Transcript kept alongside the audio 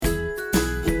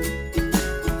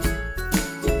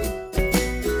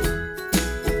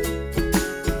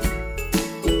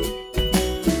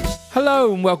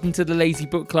Hello and welcome to the Lazy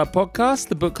Book Club podcast,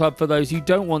 the book club for those who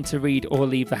don't want to read or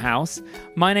leave the house.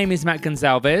 My name is Matt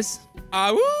Gonzalez.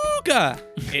 Awooga!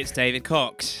 It's David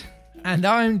Cox. And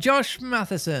I'm Josh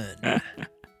Matheson.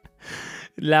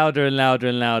 Louder and louder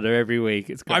and louder every week.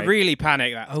 It's great. I really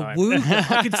panicked that time.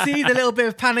 I could see the little bit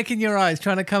of panic in your eyes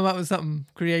trying to come up with something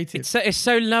creative. It's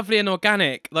so lovely and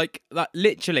organic. Like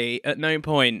literally at no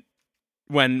point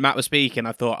when Matt was speaking,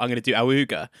 I thought I'm going to do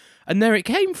Awooga. And there it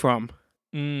came from.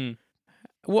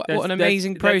 What an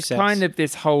amazing process. That's kind of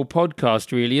this whole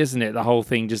podcast, really, isn't it? The whole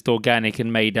thing just organic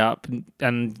and made up,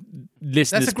 and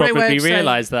listeners probably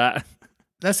realise that.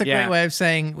 That's a great way of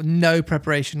saying no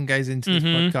preparation goes into this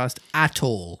podcast at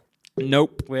all.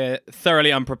 Nope. We're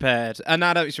thoroughly unprepared. And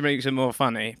that actually makes it more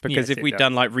funny, because if we'd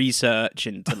done like research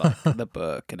into like the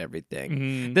book and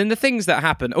everything, then the things that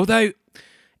happen, although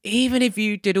even if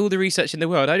you did all the research in the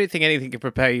world, I don't think anything could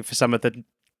prepare you for some of the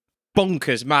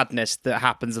bonkers madness that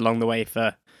happens along the way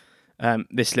for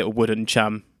this little wooden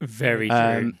chum. Very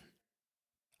true.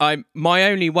 My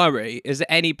only worry is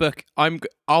that any book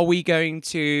are we going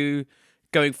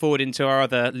forward into our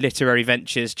other literary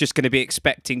ventures just going to be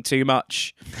expecting too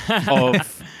much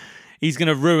of he's going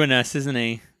to ruin us, isn't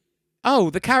he? Oh,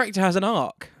 the character has an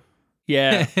arc.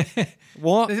 Yeah.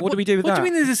 What do we do with that? What do you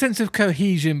mean there's a sense of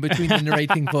cohesion between the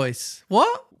narrating voice?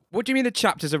 What do you mean the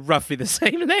chapters are roughly the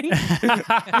same thing?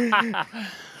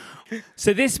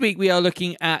 So this week we are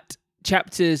looking at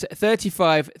chapters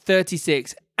 35,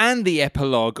 36, and the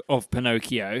epilogue of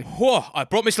Pinocchio. Whoa, I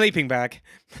brought my sleeping bag.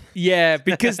 Yeah,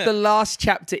 because the last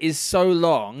chapter is so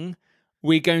long,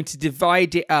 we're going to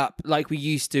divide it up like we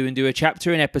used to and do a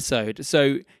chapter an episode.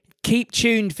 So keep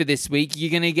tuned for this week.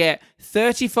 You're going to get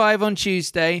 35 on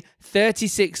Tuesday,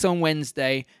 36 on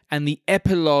Wednesday, and the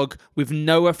epilogue with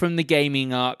Noah from the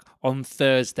Gaming Arc on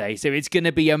Thursday. So it's going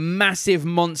to be a massive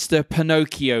monster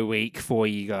Pinocchio week for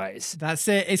you guys. That's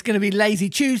it. It's going to be lazy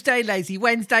Tuesday, lazy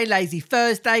Wednesday, lazy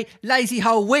Thursday, lazy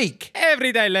whole week.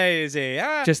 Every day lazy.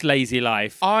 Just lazy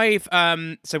life.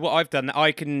 So what I've done,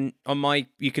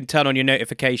 you can turn on your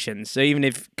notifications. So even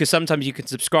because sometimes you can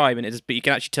subscribe but you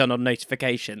can actually turn on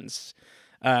notifications.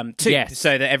 Yes.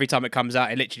 So that every time it comes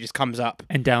out, it literally just comes up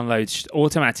and downloads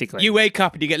automatically. You wake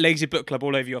up and you get Lazy Book Club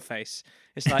all over your face.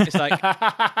 It's like it's like it's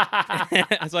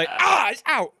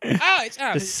out. It's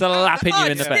out. Just slapping you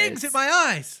in the face. It stings at my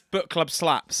eyes. Book Club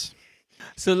slaps.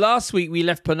 So last week we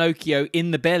left Pinocchio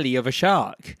in the belly of a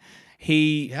shark.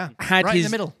 He had right in the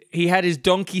middle. He had his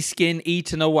donkey skin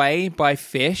eaten away by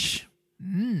fish.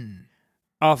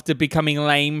 After becoming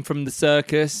lame from the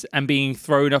circus and being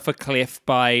thrown off a cliff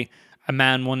by a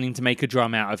man wanting to make a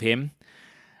drum out of him.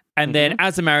 And then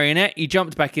as a marionette, he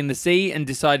jumped back in the sea and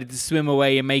decided to swim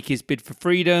away and make his bid for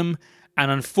freedom.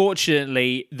 And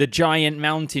unfortunately, the giant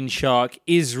mountain shark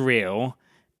is real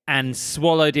and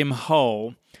swallowed him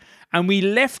whole. And we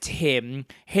left him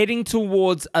heading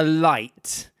towards a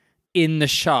light in the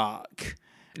shark,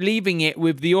 leaving it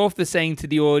with the author saying to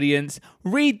the audience,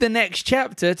 read the next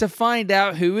chapter to find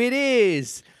out who it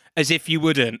is. As if you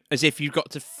wouldn't. As if you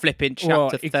got to flip in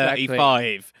chapter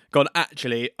 35. Gone,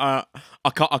 actually, I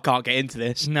can't get into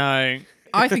this. No.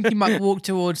 I think you might walk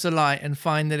towards the light and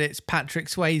find that it's Patrick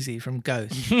Swayze from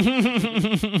Ghost.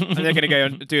 And they're going to go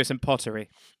and do some pottery.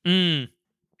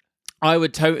 I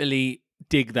would totally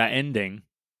dig that ending.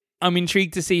 I'm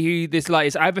intrigued to see who this light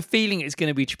is. I have a feeling it's going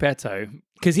to be Geppetto,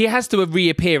 because he has to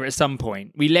reappear at some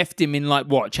point. We left him in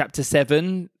chapter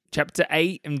 7? Chapter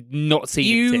 8 and not seen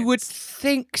him since. You would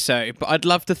think so, but I'd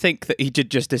love to think that he did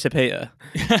just disappear.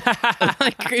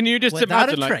 Can you just without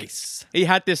imagine? A trace. He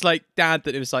had this dad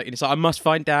that it was it's I must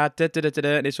find dad,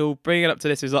 and it's all bringing it up to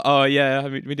this. It's like, oh yeah,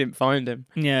 we didn't find him.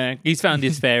 Yeah, he's found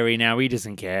his fairy now. He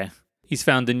doesn't care. He's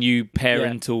found a new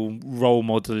parental role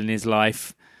model in his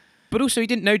life. But also, he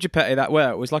didn't know Geppetto that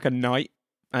well. It was like a night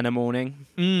and a morning,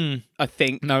 I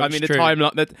think. No, I mean,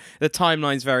 the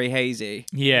timeline's very hazy.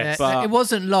 Yes. But it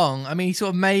wasn't long. I mean, he sort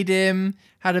of made him,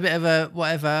 had a bit of a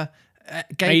whatever.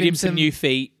 Made him some new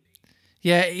feet.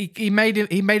 Yeah, he made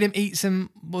him eat some,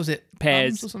 what was it?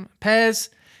 Pears. Or something? Pears.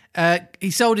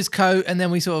 He sold his coat, and then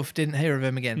we sort of didn't hear of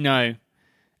him again. No.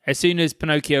 As soon as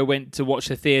Pinocchio went to watch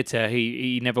the theatre,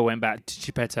 he never went back to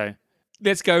Geppetto.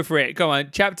 Let's go for it. Come on.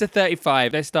 Chapter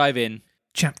 35. Let's dive in.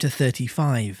 Chapter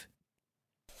 35.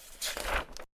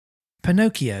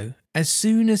 Pinocchio, as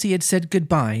soon as he had said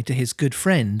goodbye to his good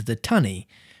friend, the tunny,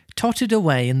 tottered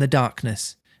away in the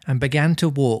darkness and began to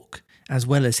walk, as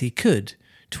well as he could,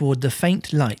 toward the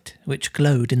faint light which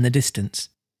glowed in the distance.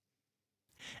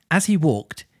 As he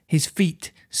walked, his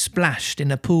feet splashed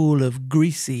in a pool of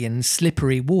greasy and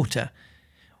slippery water,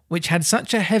 which had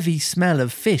such a heavy smell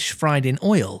of fish fried in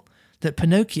oil that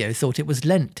Pinocchio thought it was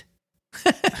Lent.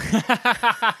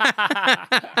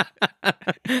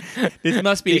 This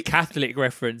must be a Catholic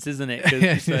reference, isn't it?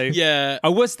 'Cause so, Yeah. I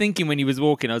was thinking when he was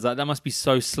walking, I was like, that must be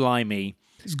so slimy.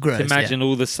 It's gross. To imagine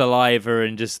all the saliva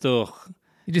and just, You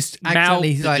just mouths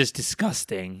accidentally are just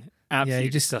disgusting. Absolutely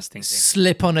you just disgusting thing.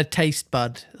 slip on a taste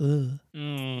bud. Ugh.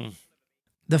 Mm.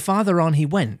 The farther on he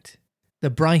went, the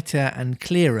brighter and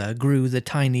clearer grew the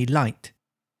tiny light.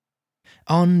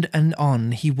 On and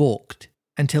on he walked,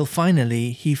 until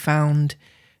finally he found...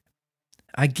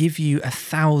 I give you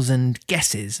 1,000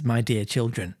 guesses, my dear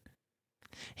children.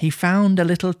 He found a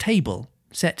little table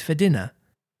set for dinner,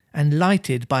 and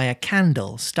lighted by a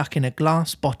candle stuck in a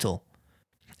glass bottle,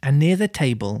 and near the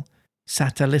table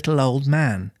sat a little old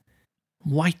man,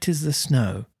 white as the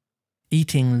snow,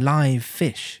 eating live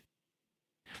fish.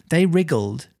 They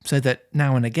wriggled so that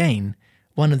now and again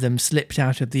one of them slipped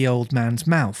out of the old man's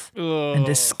mouth and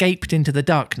escaped into the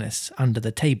darkness under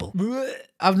the table.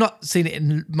 I've not seen it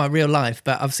in my real life,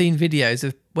 but I've seen videos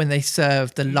of when they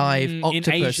serve the live octopus.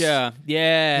 In Asia,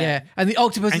 yeah. Yeah, and the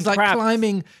octopus is like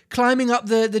crabs. climbing up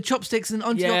the chopsticks and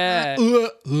onto Yeah.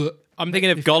 your... I'm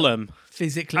thinking of Gollum.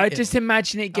 Physically I ill. just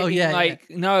imagine it getting yeah.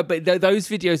 no, but those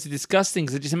videos are disgusting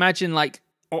because I just imagine like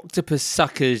octopus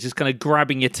suckers just kind of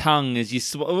grabbing your tongue as you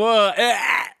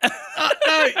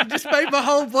No, it just made my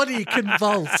whole body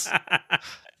convulse.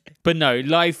 But no,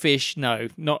 live fish, no,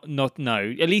 not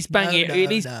no. At least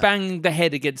bang the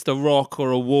head against a rock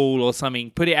or a wall or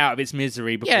something. Put it out of its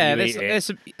misery before Yeah, you eat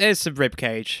it. there's some rib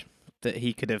cage that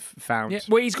he could have found. Yeah,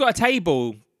 well, he's got a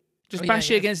table. Just bash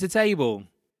it against the table.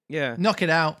 Yeah. Knock it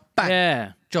out. Bang.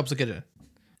 Yeah. Jobs are good.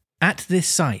 At this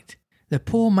sight, the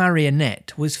poor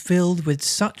marionette was filled with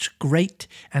such great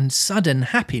and sudden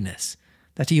happiness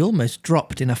that he almost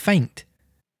dropped in a faint.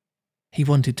 He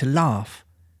wanted to laugh.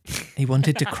 He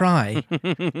wanted to cry.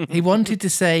 He wanted to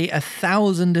say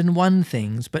 1,001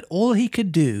 things, but all he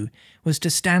could do was to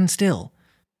stand still,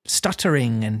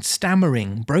 stuttering and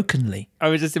stammering brokenly. I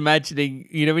was just imagining,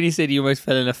 when you said he almost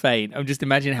fell in a faint, I'm just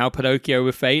imagining how Pinocchio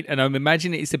would faint, and I'm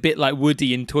imagining it's a bit like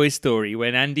Woody in Toy Story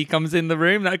when Andy comes in the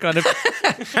room, that kind of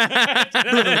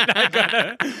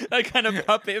that kind of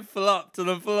puppet flop to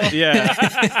the floor.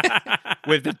 Yeah.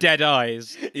 With the dead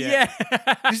eyes. Yeah.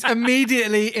 Just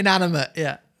immediately inanimate,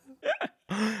 yeah.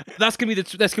 That's gonna be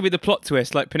the plot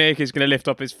twist. Like Pinocchio's gonna lift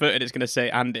up his foot and it's gonna say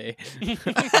Andy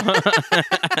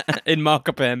in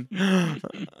marker pen.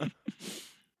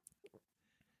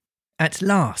 At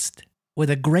last, with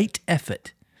a great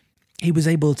effort, he was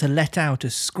able to let out a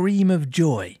scream of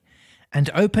joy, and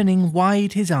opening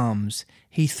wide his arms,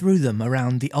 he threw them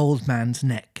around the old man's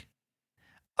neck.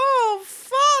 "Oh,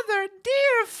 father,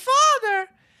 dear father,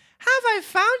 have I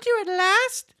found you at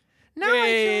last? Now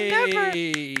I shall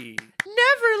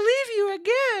never leave you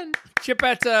again."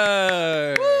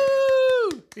 Geppetto!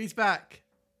 Woo! He's back.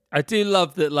 I do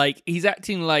love that, like, he's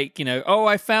acting like, oh,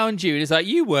 I found you. And it's like,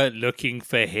 you weren't looking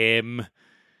for him.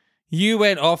 You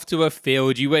went off to a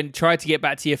field. You tried to get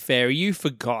back to your fairy. You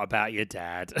forgot about your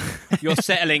dad. You're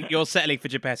settling for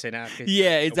Geppetto now.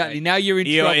 Yeah, exactly. Now you're in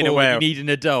trouble and you need an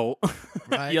adult.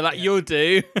 Right, You're like, you'll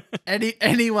do.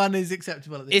 Anyone is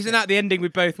acceptable at this Isn't that the ending we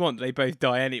both want? They both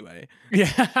die anyway. Yeah.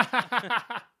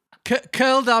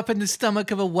 curled up in the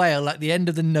stomach of a whale like the end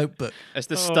of The Notebook. As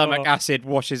the stomach acid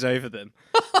washes over them.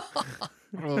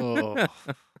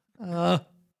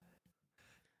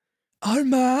 Are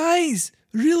my eyes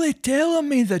really telling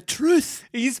me the truth?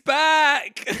 He's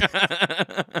back.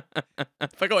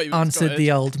 Forgot you Answered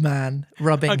the old man,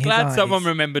 rubbing I'm his glad eyes. someone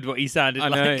remembered what he sounded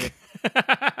like.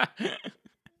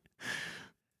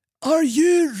 Are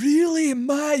you really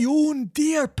my own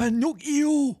dear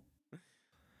Pinocchio?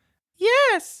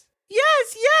 Yes,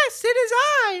 it is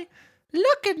I.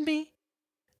 Look at me.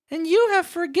 And you have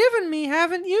forgiven me,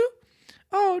 haven't you?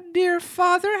 Oh, dear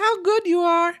father, how good you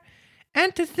are.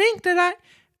 And to think that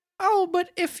but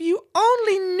if you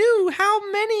only knew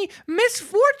how many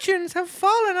misfortunes have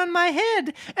fallen on my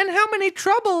head and how many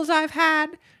troubles I've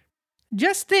had.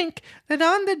 Just think that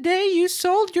on the day you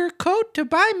sold your coat to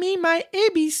buy me my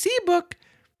ABC book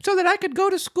so that I could go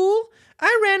to school,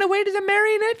 I ran away to the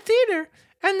Marionette Theater,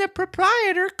 and the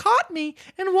proprietor caught me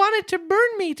and wanted to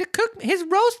burn me to cook his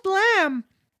roast lamb.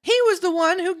 He was the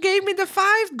one who gave me the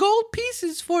 5 gold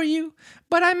pieces for you,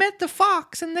 but I met the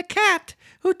fox and the cat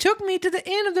who took me to the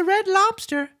Inn of the Red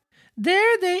Lobster.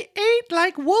 There they ate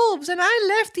like wolves, and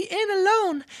I left the inn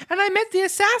alone, and I met the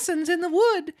assassins in the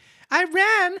wood. I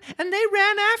ran, and they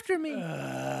ran after me.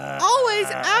 Always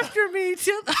after me.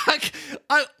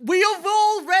 We have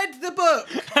all read the book.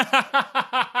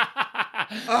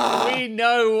 We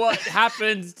know what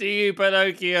happens to you,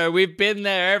 Pinocchio. We've been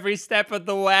there every step of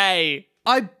the way.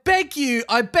 I beg you,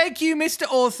 Mr.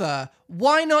 Author,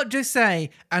 why not just say,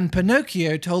 and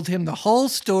Pinocchio told him the whole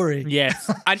story? Yes.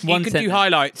 And you can do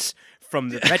highlights from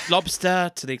the Red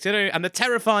Lobster to the exterior and the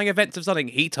terrifying events of something.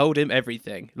 He told him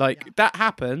everything. That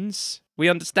happens. We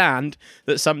understand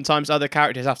that sometimes other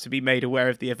characters have to be made aware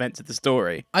of the events of the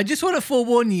story. I just want to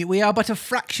forewarn you, we are but a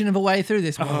fraction of a way through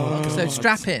this one, so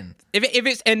strap in. If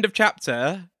it's end of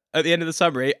chapter, at the end of the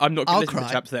summary, I'm not going to listen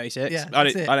to chapter 36. Yeah, I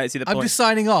don't see the point. I'm just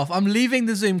signing off. I'm leaving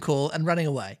the Zoom call and running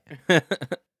away.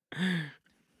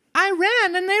 I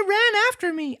ran and they ran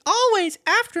after me, always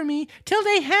after me, till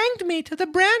they hanged me to the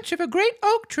branch of a great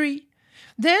oak tree.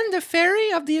 Then the fairy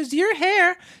of the azure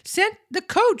hair sent the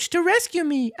coach to rescue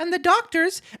me, and the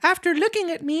doctors, after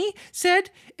looking at me, said,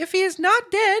 if he is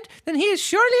not dead, then he is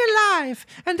surely alive.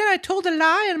 And then I told a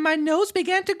lie, and my nose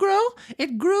began to grow.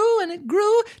 It grew and it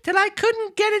grew, till I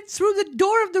couldn't get it through the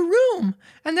door of the room.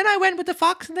 And then I went with the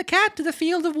fox and the cat to the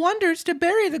field of wonders to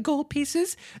bury the gold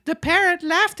pieces. The parrot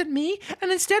laughed at me,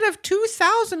 and instead of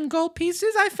 2,000 gold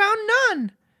pieces, I found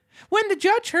none. When the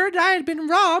judge heard I had been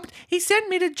robbed, he sent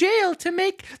me to jail to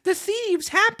make the thieves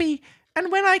happy.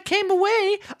 And when I came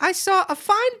away, I saw a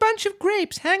fine bunch of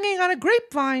grapes hanging on a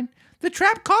grapevine. The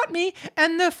trap caught me,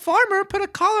 and the farmer put a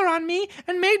collar on me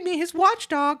and made me his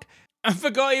watchdog. I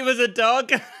forgot he was a dog.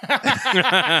 Good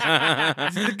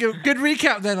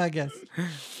recap then, I guess.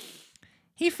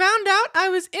 He found out I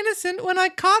was innocent when I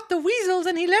caught the weasels,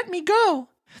 and he let me go.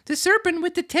 The serpent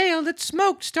with the tail that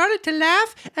smoked started to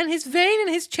laugh, and his vein in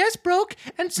his chest broke,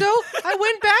 and so I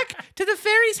went back to the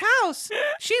fairy's house.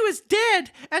 She was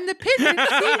dead, and the pigeon,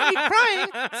 seeing me crying,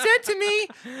 said to me,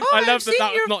 I love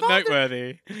that was not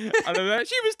noteworthy. I love that.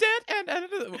 She was dead, and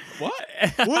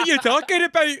what? What are you talking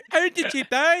about? How did she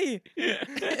die?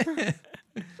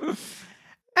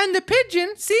 And the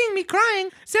pigeon, seeing me crying,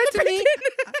 said to me...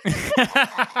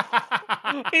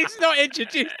 He's not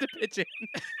introduced the pigeon.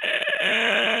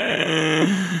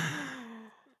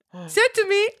 said to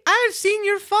me, I have seen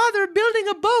your father building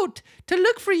a boat to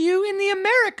look for you in the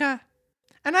America.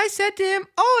 And I said to him,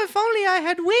 oh, if only I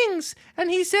had wings. And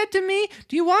he said to me,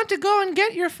 do you want to go and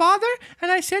get your father?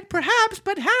 And I said, perhaps,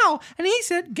 but how? And he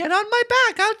said, get on my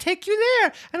back, I'll take you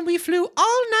there. And we flew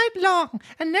all night long.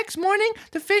 And next morning,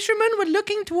 the fishermen were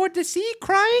looking toward the sea,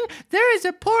 crying, there is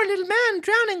a poor little man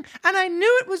drowning. And I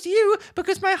knew it was you,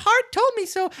 because my heart told me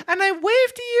so. And I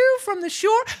waved to you from the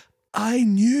shore. I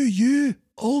knew you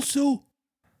also,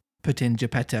 put in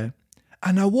Geppetto.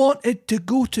 And I wanted to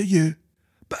go to you.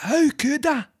 But how could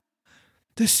I?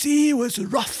 The sea was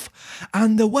rough,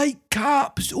 and the white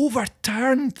caps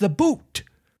overturned the boat.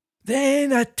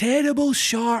 Then a terrible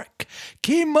shark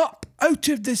came up out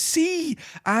of the sea,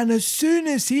 and as soon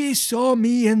as he saw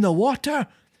me in the water,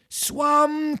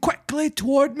 swam quickly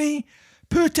toward me,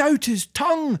 put out his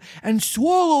tongue, and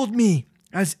swallowed me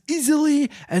as easily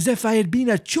as if I had been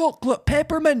a chocolate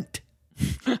peppermint.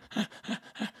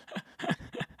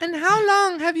 And how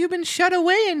long have you been shut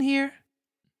away in here?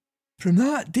 From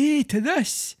that day to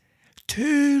this,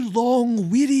 2 long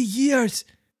weary years.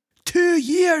 2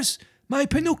 years, my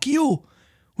Pinocchio,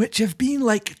 which have been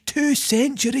like 2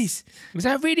 centuries. Was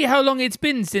that really how long it's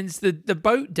been since the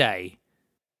boat day?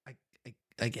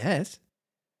 I guess.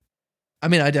 I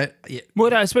mean, I don't... Yeah.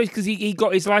 Well, I suppose because he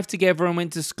got his life together and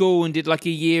went to school and did like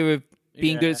a year of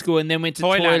being good at school, and then went to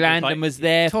Toyland and was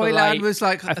there Toyland for was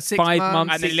like 6 5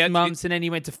 months. and 6 months, and then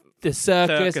he went to the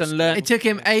circus and learned. It took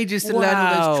him ages to learn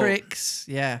all those tricks.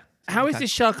 Yeah. How is this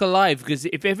shark alive? Because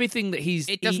if everything that he's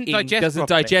eating doesn't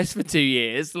digest for 2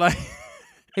 years, like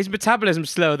his metabolism's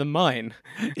slower than mine.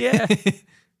 Yeah.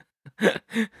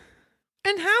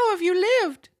 And how have you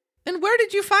lived? And where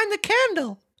did you find the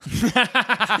candle?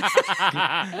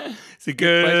 It's a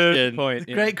good point.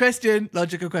 Yeah. Great question.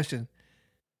 Logical question.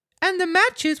 And the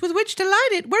matches with which to light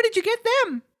it, where did you get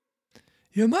them?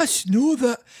 You must know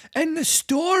that in the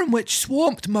storm which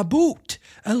swamped my boat,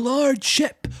 a large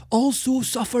ship also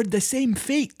suffered the same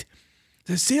fate.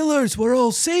 The sailors were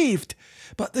all saved,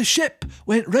 but the ship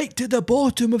went right to the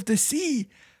bottom of the sea,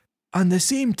 and the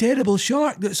same terrible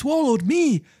shark that swallowed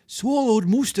me swallowed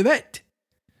most of it.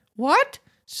 What?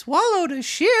 Swallowed a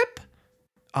ship?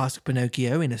 Asked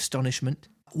Pinocchio in astonishment.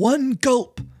 1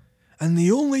 gulp, and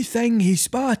the only thing he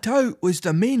spat out was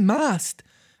the main mast,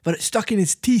 for it stuck in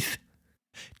his teeth.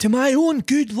 To my own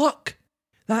good luck,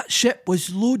 that ship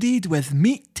was loaded with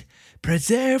meat,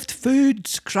 preserved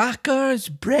foods, crackers,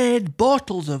 bread,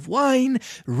 bottles of wine,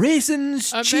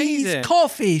 raisins, cheese,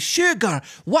 coffee, sugar,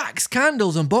 wax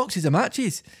candles, and boxes of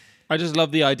matches. I just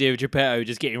love the idea of Geppetto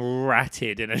just getting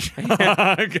ratted in a shark.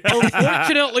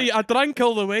 Unfortunately, I drank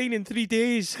all the wine in 3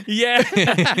 days. Yeah,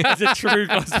 as a true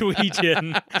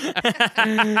Glaswegian.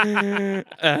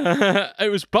 It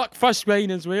was buckfish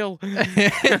wine as well.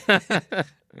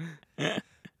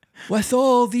 With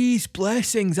all these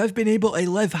blessings, I've been able to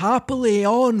live happily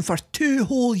on for 2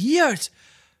 whole years.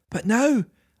 But now,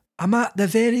 I'm at the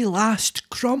very last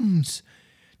crumbs.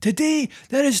 Today,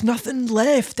 there is nothing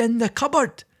left in the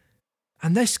cupboard.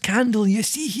 And this candle you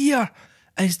see here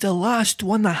is the last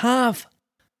one I have.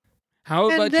 How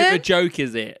And much of then- a joke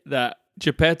is it that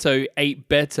Geppetto ate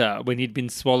better when he'd been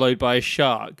swallowed by a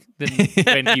shark than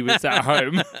when he was at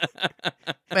home?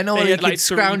 When all They he had, could like, 3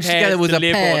 scrounge pairs together was to a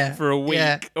live on pear. for a week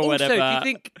Yeah. or Also, whatever.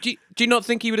 do you not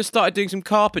think he would have started doing some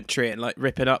carpentry and like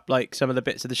ripping up like some of the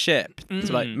bits of the ship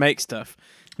to like make stuff?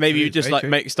 Maybe True, you just very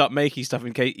like true. start making stuff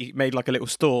in case he made like a little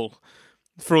stall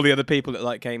for all the other people that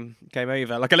like came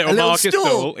over, like a little market stall?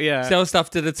 stall. Yeah, Sell stuff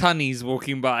to the tunnies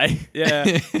walking by.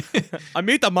 yeah. I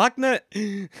made a magnet.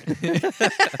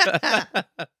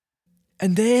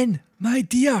 And then, my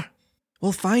dear,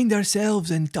 we'll find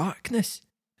ourselves in darkness.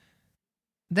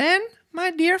 Then, my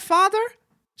dear father,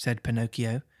 said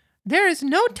Pinocchio, there is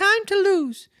no time to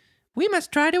lose. We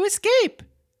must try to escape.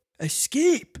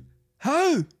 Escape?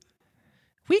 How?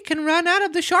 We can run out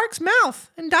of the shark's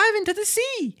mouth and dive into the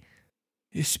sea.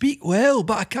 You speak well,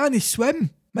 but I can't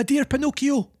swim, my dear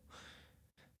Pinocchio.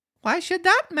 Why should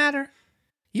that matter?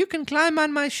 You can climb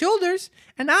on my shoulders,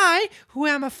 and I, who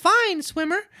am a fine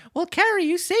swimmer, will carry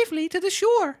you safely to the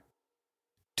shore.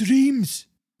 Dreams,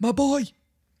 my boy,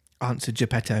 Answered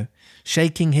Geppetto,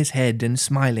 shaking his head and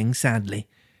smiling sadly.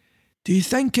 do you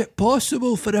think it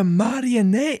possible for a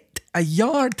marionette a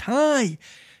yard high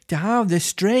to have the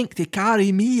strength to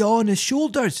carry me on his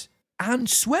shoulders and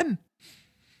swim?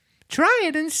 Try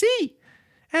it and see.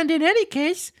 And in any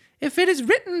case, if it is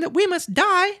written that we must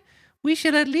die, we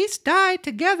shall at least die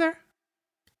together.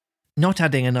 Not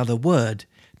adding another word,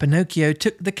 Pinocchio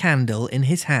took the candle in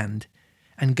his hand,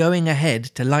 and going ahead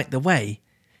to light the way,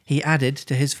 he added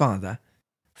to his father,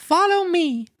 Follow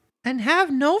me, and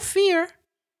have no fear.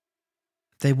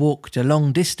 They walked a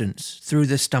long distance through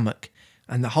the stomach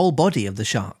and the whole body of the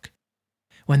shark.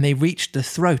 When they reached the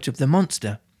throat of the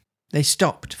monster, they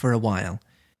stopped for a while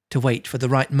to wait for the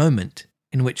right moment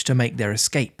in which to make their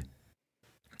escape.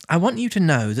 I want you to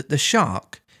know that the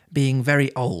shark, being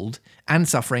very old and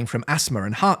suffering from asthma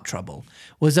and heart trouble,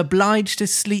 was obliged to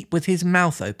sleep with his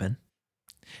mouth open.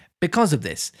 Because of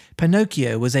this,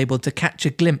 Pinocchio was able to catch a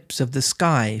glimpse of the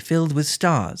sky filled with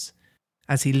stars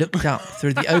as he looked up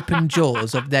through the open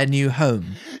jaws of their new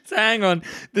home. So hang on,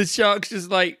 the shark's just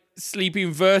like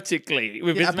sleeping vertically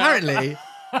with his Apparently,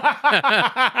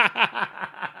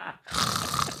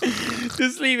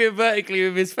 just sleeping vertically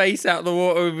with his face out the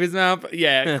water with his mouth.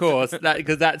 Yeah, of course.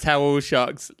 Because that's how all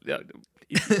sharks.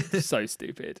 It's so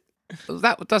stupid.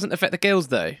 That doesn't affect the gills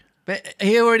though. but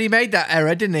he already made that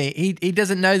error, didn't he? He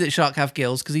doesn't know that sharks have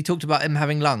gills because he talked about him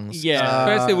having lungs. Yeah,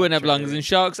 first they wouldn't have lungs, and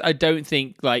sharks, I don't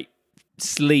think like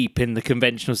sleep in the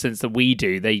conventional sense that we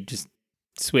do. They just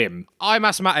swim. I'm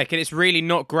asthmatic, and it's really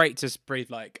not great to breathe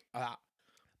like that.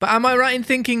 But am I right in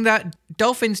thinking that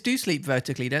dolphins do sleep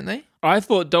vertically, don't they? I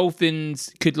thought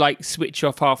dolphins could like switch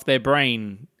off half their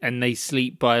brain, and they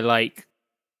sleep by like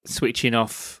switching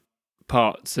off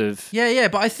parts of. Yeah,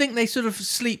 but I think they sort of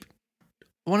sleep,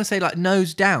 I want to say like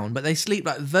nose down, but they sleep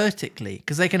like vertically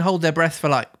because they can hold their breath for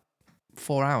like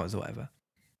 4 hours or whatever.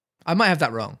 I might have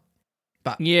that wrong.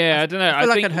 But Yeah, I don't know. I feel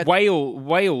like think I'd heard-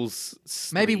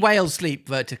 whales. maybe sleep. whales sleep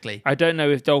vertically. I don't know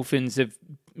if dolphins have.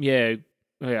 Yeah,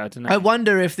 I don't know. I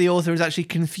wonder if the author has actually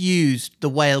confused the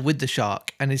whale with the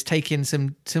shark and is taking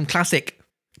some classic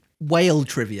whale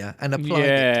trivia and applying it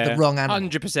to Yeah. the wrong animal.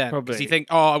 100%. Probably. Because you think,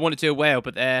 oh, I want to do a whale,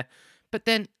 but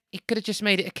then he could have just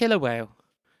made it a killer whale.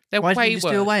 They're Why didn't way he just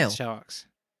worse do a than whale? sharks.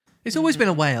 It's always been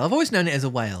a whale. I've always known it as a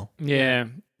whale. Yeah,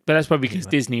 but that's probably because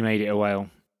Disney made it a whale.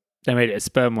 They made it a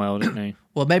sperm whale, didn't they?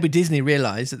 Well, maybe Disney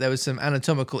realised that there was some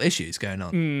anatomical issues going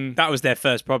on. That was their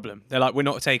first problem. They're like, we're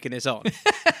not taking this on.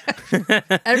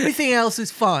 Everything else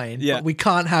is fine, Yeah. but we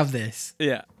can't have this.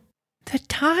 Yeah. The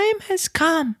time has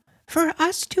come for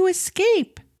us to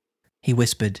escape, he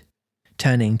whispered,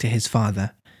 turning to his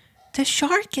father. The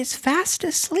shark is fast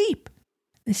asleep.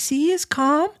 The sea is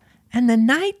calm, and the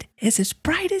night is as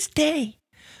bright as day.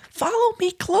 Follow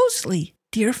me closely,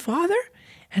 dear father,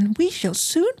 and we shall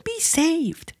soon be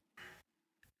saved.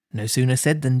 No sooner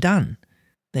said than done.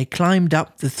 They climbed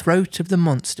up the throat of the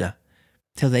monster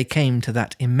till they came to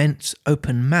that immense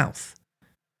open mouth.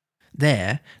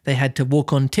 There they had to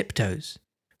walk on tiptoes,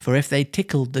 for if they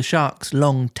tickled the shark's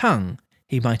long tongue,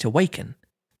 he might awaken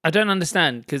I don't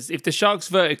understand, because if the shark's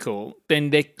vertical,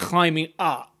 then they're climbing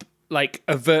up like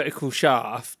a vertical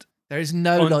shaft. There is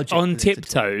no logic on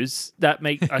tiptoes. That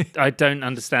I don't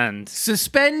understand.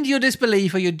 Suspend your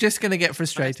disbelief, or you're just going to get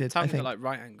frustrated. I think like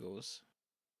right angles.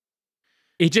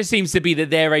 It just seems to be that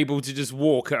they're able to just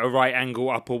walk at a right angle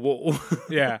up a wall.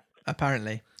 Yeah,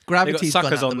 apparently they got gravity's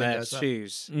suckers gone out on the their window as well.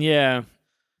 shoes. Yeah,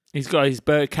 he's got his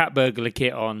cat burglar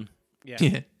kit on.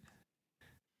 Yeah.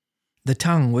 The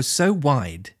tongue was so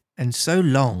wide and so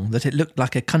long that it looked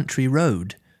like a country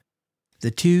road. The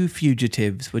two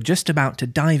fugitives were just about to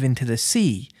dive into the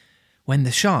sea when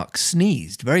the shark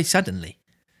sneezed very suddenly,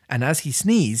 and as he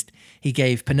sneezed, he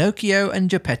gave Pinocchio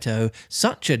and Geppetto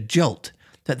such a jolt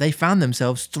that they found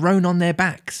themselves thrown on their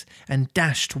backs and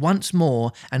dashed once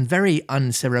more and very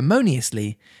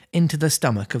unceremoniously into the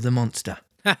stomach of the monster.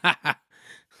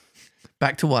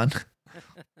 Back to one.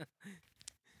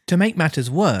 To make matters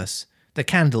worse, the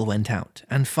candle went out,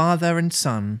 and father and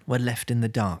son were left in the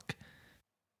dark.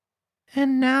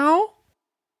 "And now?"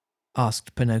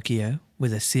 asked Pinocchio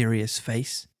with a serious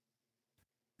face.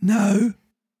 "Now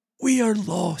we are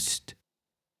lost."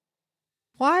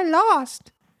 "Why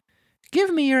lost?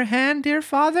 Give me your hand, dear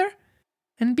father,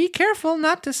 and be careful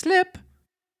not to slip."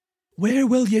 "Where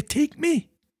will you take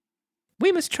me?"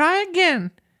 "We must try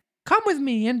again. Come with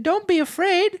me and don't be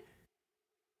afraid."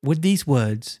 With these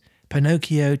words,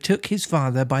 Pinocchio took his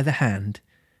father by the hand,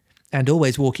 and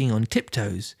always walking on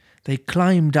tiptoes, they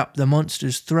climbed up the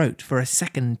monster's throat for a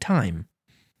second time.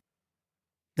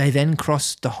 They then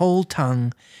crossed the whole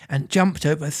tongue and jumped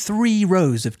over 3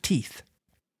 rows of teeth.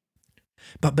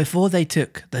 But before they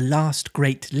took the last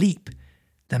great leap,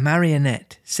 the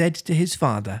marionette said to his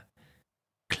father,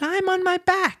 "Climb on my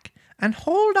back and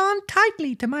hold on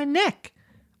tightly to my neck.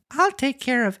 I'll take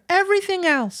care of everything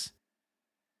else."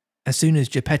 As soon as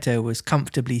Geppetto was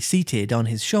comfortably seated on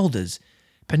his shoulders,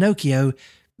 Pinocchio,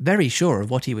 very sure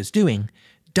of what he was doing,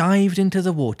 dived into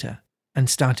the water and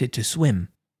started to swim.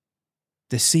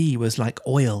 The sea was like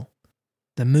oil.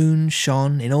 The moon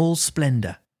shone in all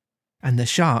splendour, and the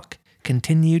shark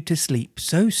continued to sleep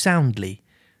so soundly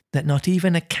that not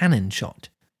even a cannon shot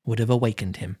would have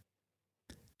awakened him.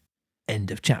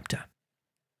 End of chapter.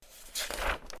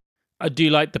 I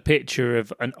do like the picture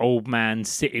of an old man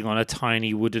sitting on a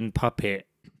tiny wooden puppet,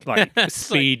 like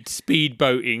speed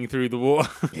boating through the water,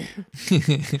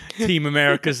 Team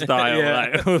America style,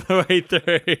 like all the way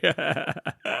through.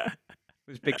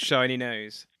 His big shiny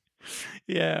nose.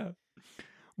 Yeah.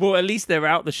 Well, at least they're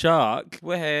out the shark.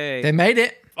 Way. They made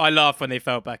it. I laugh when they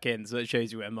fell back in, so it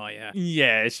shows you where my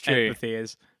yeah, it's true. empathy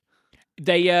is.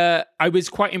 I was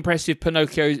quite impressed with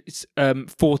Pinocchio's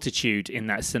fortitude in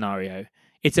that scenario.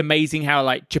 It's amazing how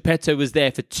like Geppetto was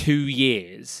there for 2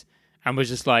 years and was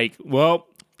just like, well,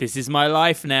 this is my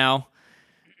life now.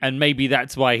 And maybe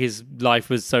that's why his life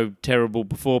was so terrible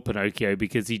before Pinocchio,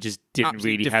 because he just didn't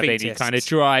really have any kind of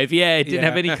drive. Yeah, he didn't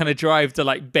have any kind of drive to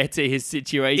like better his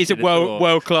situation. He's a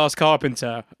world-class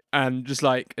carpenter, and just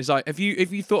like it's like, have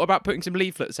you thought about putting some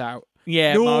leaflets out?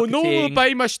 Yeah, no, marketing.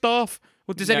 buy my stuff.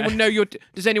 Well, does anyone know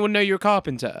you're a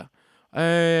carpenter?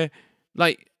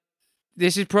 Like,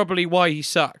 this is probably why he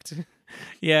sucked.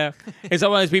 Yeah. It's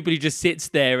like one of those people who just sits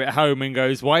there at home and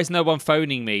goes, why is no one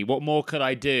phoning me? What more could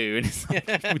I do? And it's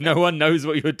like, no one knows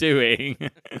what you're doing.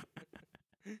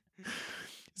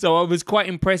 So I was quite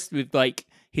impressed with like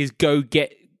his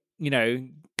go-getter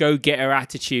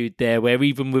attitude there, where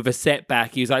even with a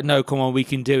setback, he was like, no, come on, we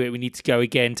can do it. We need to go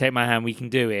again. Take my hand. We can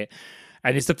do it.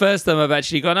 And it's the first time I've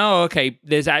actually gone, oh, okay,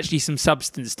 there's actually some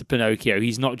substance to Pinocchio.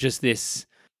 He's not just this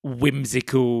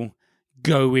whimsical,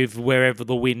 go with wherever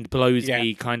the wind blows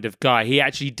me kind of guy. He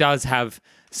actually does have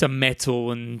some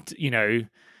metal and,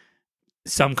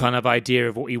 some kind of idea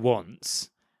of what he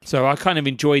wants. So I kind of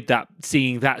enjoyed that,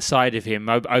 seeing that side of him.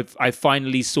 I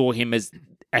finally saw him as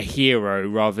a hero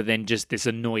rather than just this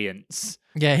annoyance.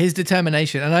 Yeah, his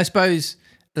determination. And I suppose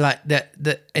like that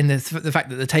in the fact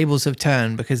that the tables have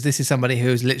turned, because this is somebody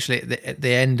who's literally at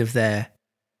the end of their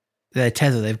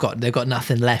tether. They've got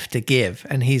nothing left to give,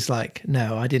 and he's like,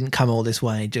 no, I didn't come all this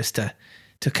way just to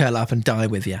curl up and die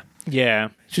with you. Yeah,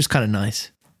 it's just kind of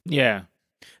nice. Yeah,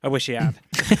 I wish he had.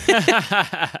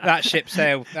 That ship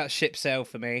sailed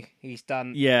for me. He's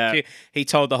done. Yeah, he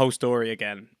told the whole story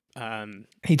again.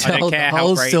 He told the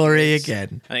whole story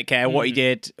again. I don't care what he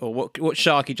did or what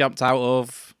shark he jumped out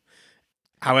of,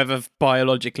 however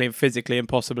biologically and physically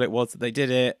impossible it was that they did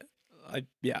it.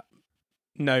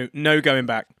 No going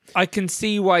back. I can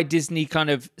see why Disney kind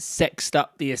of sexed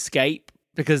up the escape,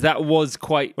 because that was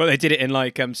quite... Well, they did it in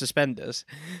like suspenders.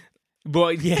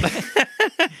 But yeah.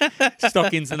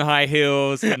 stockings and high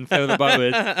heels and fill the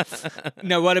boas.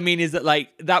 No, what I mean is that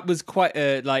that was quite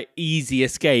a easy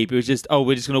escape. It was just,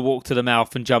 we're just going to walk to the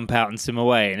mouth and jump out and swim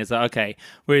away. And it's like, okay.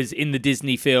 Whereas in the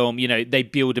Disney film, they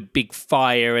build a big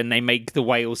fire and they make the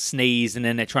whales sneeze and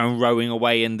then they're trying rowing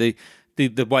away and the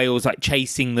whales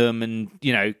chasing them and,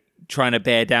 trying to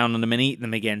bear down on them and eat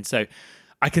them again. So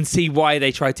I can see why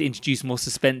they tried to introduce more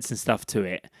suspense and stuff to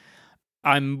it.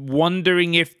 I'm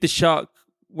wondering if the shark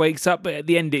wakes up, but at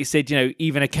the end it said,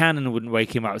 even a cannon wouldn't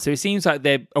wake him up. So it seems like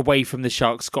they're away from the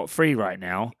shark scot-free right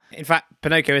now. In fact,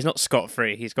 Pinocchio is not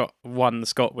scot-free. He's got one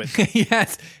Scot with him.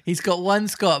 Yes, he's got one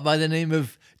Scot by the name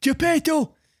of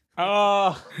Geppetto.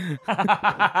 Oh.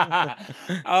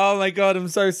 Oh my God, I'm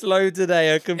so slow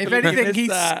today. I completely If anything, missed he's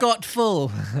that. Scot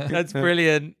full. That's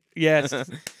brilliant. Yes,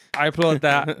 I applaud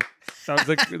that.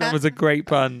 That was a great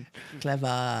pun.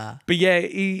 Clever. But yeah,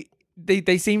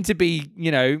 they seem to be,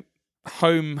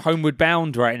 homeward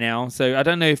bound right now. So I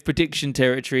don't know if prediction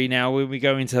territory now when we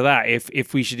go into that,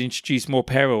 if we should introduce more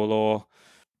peril or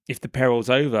if the peril's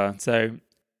over. So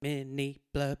Mini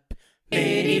blub,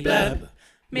 mini blub,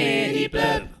 mini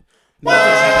blub.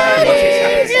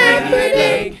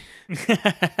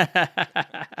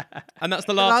 And that's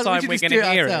the last time we're going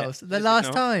to hear it. The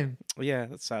last time. Yeah,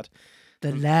 that's sad.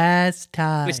 The last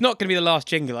time. It's not going to be the last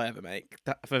jingle I ever make.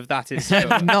 That is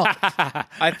sure. Not.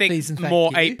 I think Please and thank more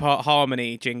you. 8-part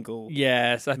harmony jingle.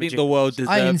 yes, I think the world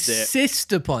I deserves it.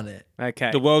 insist upon it.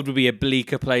 Okay. The world would be a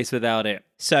bleaker place without it.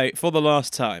 So for the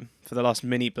last time, for the last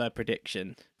mini blur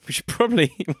prediction, we should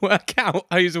probably work out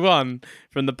who's won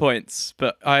from the points.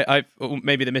 But or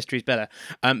maybe the mystery's better.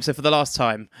 So for the last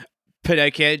time,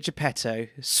 Pinocchio and Geppetto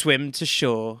swim to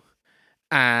shore,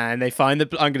 and they find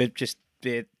I'm going to just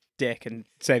be a dick and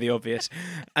say the obvious,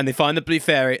 and they find the blue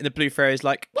fairy, and the blue fairy is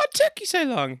like, "What took you so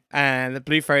long?" And the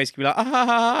blue fairy's gonna be like,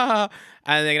 "Ah!"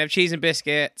 And they're gonna have cheese and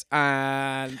biscuits,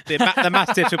 and the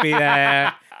mastiffs will be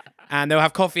there, and they'll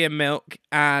have coffee and milk,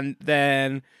 and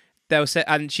then they'll say,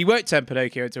 and she won't turn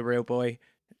Pinocchio into a real boy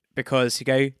because you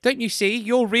go, "Don't you see?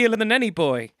 You're realer than any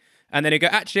boy." And then he go,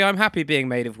 "Actually, I'm happy being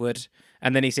made of wood."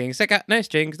 And then he sings, "I got no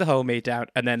strings to hold me down."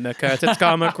 And then the curtains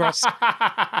come across.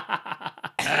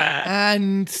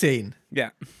 And scene.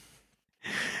 Yeah.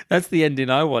 That's the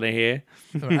ending I want to hear.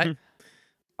 All right.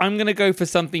 I'm going to go for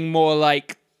something more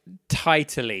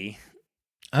titly.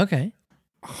 Okay.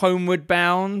 Homeward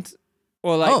Bound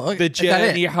or is the that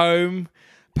journey it? home.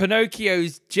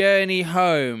 Pinocchio's journey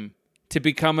home to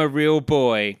become a real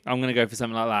boy. I'm going to go for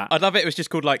something like that. I'd love it. It was just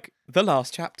called the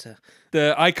last chapter.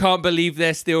 I can't believe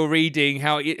they're still reading.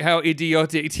 How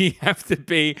idiotic do you have to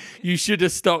be? You should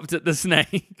have stopped at the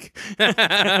snake.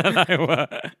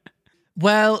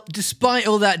 Well, despite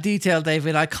all that detail,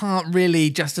 David, I can't really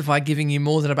justify giving you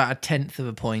more than about 1/10 of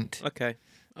a point. Okay.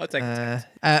 I'll take it.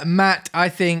 Matt, I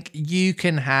think you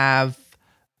can have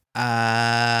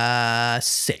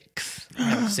 6.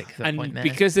 Sixth of a point And there.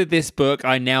 because of this book,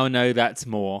 I now know that's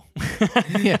more.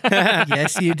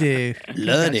 Yes, you do.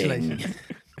 Learning.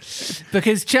 Congratulations.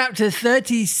 Because chapter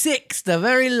 36, the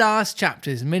very last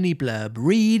chapter's mini blurb,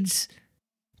 reads,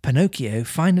 Pinocchio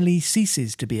finally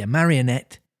ceases to be a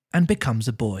marionette and becomes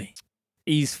a boy.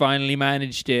 He's finally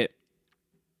managed it.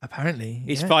 Apparently.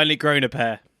 He's yeah. finally grown a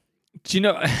pair. Do you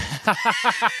know?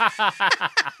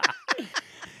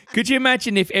 Could you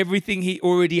imagine if everything he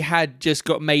already had just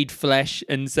got made flesh?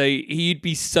 And so he'd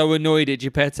be so annoyed at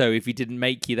Geppetto if he didn't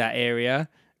make you that area.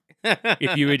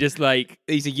 If you were just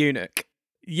He's a eunuch.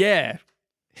 yeah.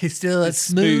 He's still as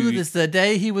smooth as the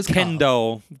day he was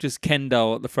Kendall. Just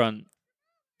Kendall at the front.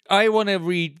 I want to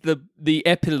read the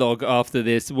epilogue after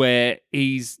this where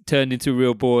he's turned into a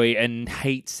real boy and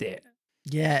hates it.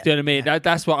 Yeah. Do you know what I mean?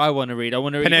 That's what I want to read. I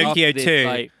want to read Pinocchio after this,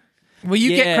 2. Well,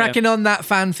 you get Yeah. cracking on that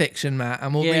fan fiction, Matt,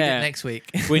 and we'll read Yeah. it next week.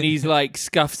 when he's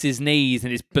scuffs his knees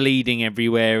and it's bleeding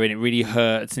everywhere and it really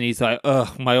hurts and he's like,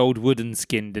 ugh, my old wooden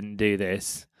skin didn't do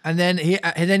this. And then he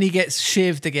gets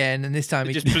shivved again, and this time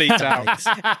He just bleeds out.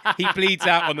 He bleeds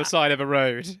out on the side of a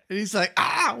road. And he's like,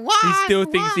 what? He still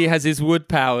thinks he has his wood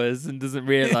powers and doesn't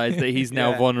realize that he's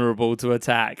now Yeah. vulnerable to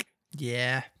attack.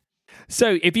 Yeah.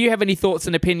 So if you have any thoughts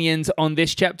and opinions on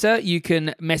this chapter, you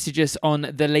can message us on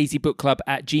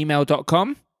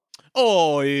thelazybookclub@gmail.com.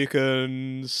 Or you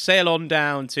can sail on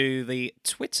down to the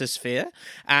Twitter sphere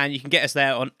and you can get us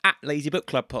there on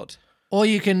 @LazyBookClubPod. Or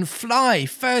you can fly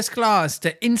first class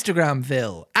to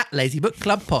Instagramville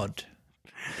 @LazyBookClubPod.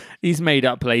 He's made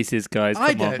up places, guys.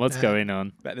 I Come on, don't what's know. going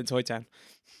on? Better than Toy Town.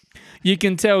 You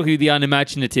can tell who the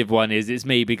unimaginative one is. It's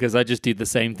me because I just do the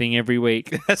same thing every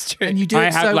week. That's true. And you do I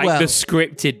it have so well. the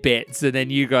scripted bits and then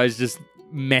you guys just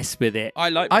mess with it.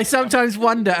 I sometimes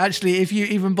wonder, actually, if you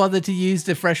even bother to use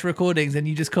the fresh recordings and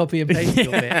you just copy and paste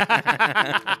your bit.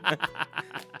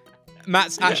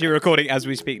 Matt's actually recording as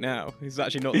we speak now. He's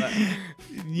actually not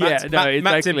there.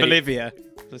 Matt's in Bolivia.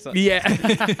 Yeah.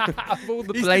 Of all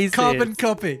the places. Carbon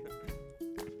copy.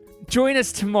 Join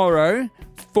us tomorrow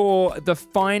for the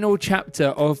final chapter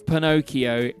of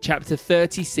Pinocchio, chapter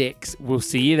 36. We'll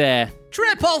see you there.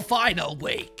 Triple final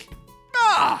week.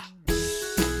 Ah!